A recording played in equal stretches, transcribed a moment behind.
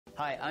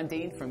Hi, I'm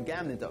Dean from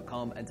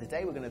Gambling.com, and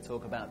today we're going to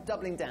talk about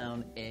doubling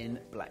down in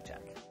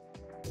Blackjack.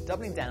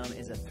 Doubling down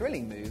is a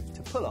thrilling move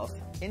to pull off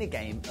in a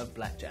game of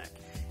Blackjack.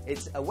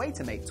 It's a way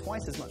to make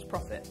twice as much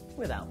profit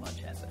without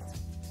much effort.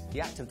 The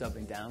act of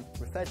doubling down,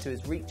 referred to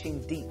as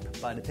reaching deep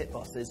by the pit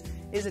bosses,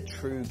 is a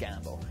true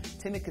gamble.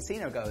 Timid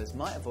casino goers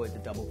might avoid the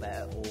double bet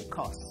at all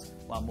costs,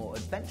 while more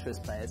adventurous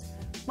players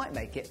might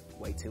make it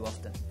way too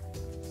often.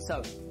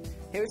 So,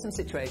 here are some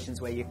situations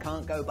where you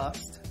can't go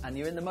bust and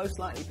you're in the most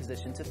likely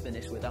position to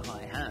finish with a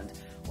high hand,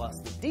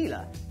 whilst the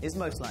dealer is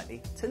most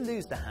likely to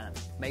lose the hand,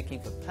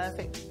 making for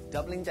perfect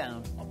doubling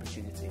down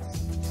opportunities.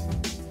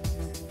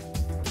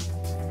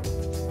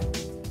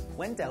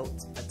 When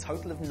dealt a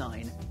total of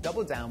 9,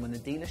 double down when the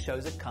dealer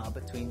shows a card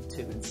between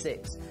 2 and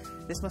 6.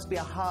 This must be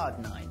a hard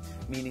 9,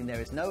 meaning there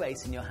is no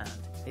ace in your hand.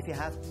 If you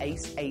have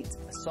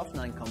ace-8, a soft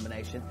 9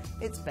 combination,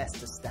 it's best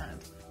to stand,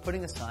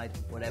 putting aside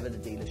whatever the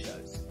dealer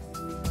shows.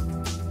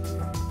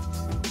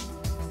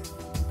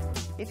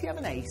 If you have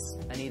an ace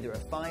and either a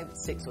 5,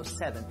 6 or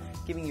 7,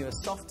 giving you a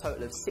soft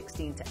total of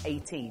 16 to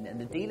 18 and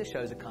the dealer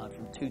shows a card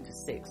from 2 to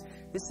 6,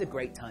 this is a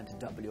great time to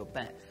double your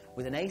bet.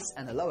 With an ace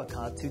and a lower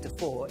card, 2 to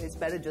 4, it's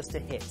better just to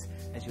hit,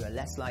 as you are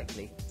less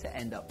likely to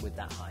end up with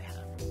that high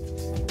hand.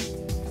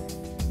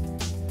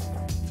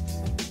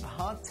 A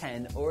hard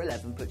 10 or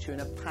 11 puts you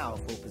in a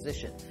powerful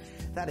position.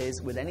 That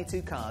is, with any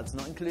two cards,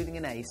 not including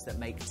an ace, that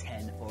make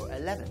 10 or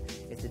 11.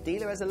 If the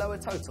dealer has a lower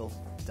total,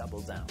 double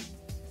down.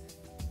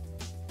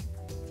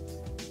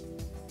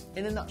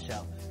 In a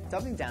nutshell,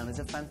 doubling down is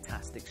a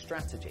fantastic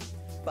strategy,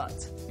 but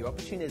your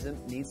opportunism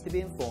needs to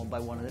be informed by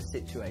one of the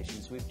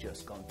situations we've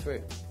just gone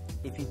through.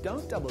 If you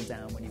don't double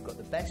down when you've got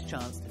the best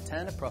chance to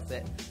turn a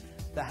profit,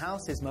 the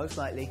house is most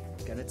likely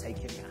going to take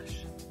your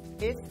cash.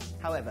 If,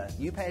 however,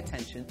 you pay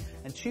attention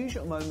and choose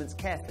your moments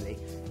carefully,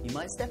 you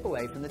might step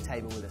away from the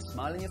table with a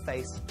smile on your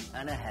face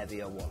and a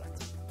heavier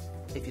wallet.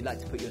 If you'd like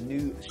to put your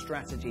new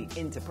strategy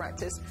into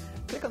practice,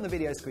 click on the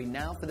video screen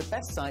now for the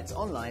best sites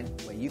online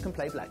where you can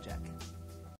play Blackjack.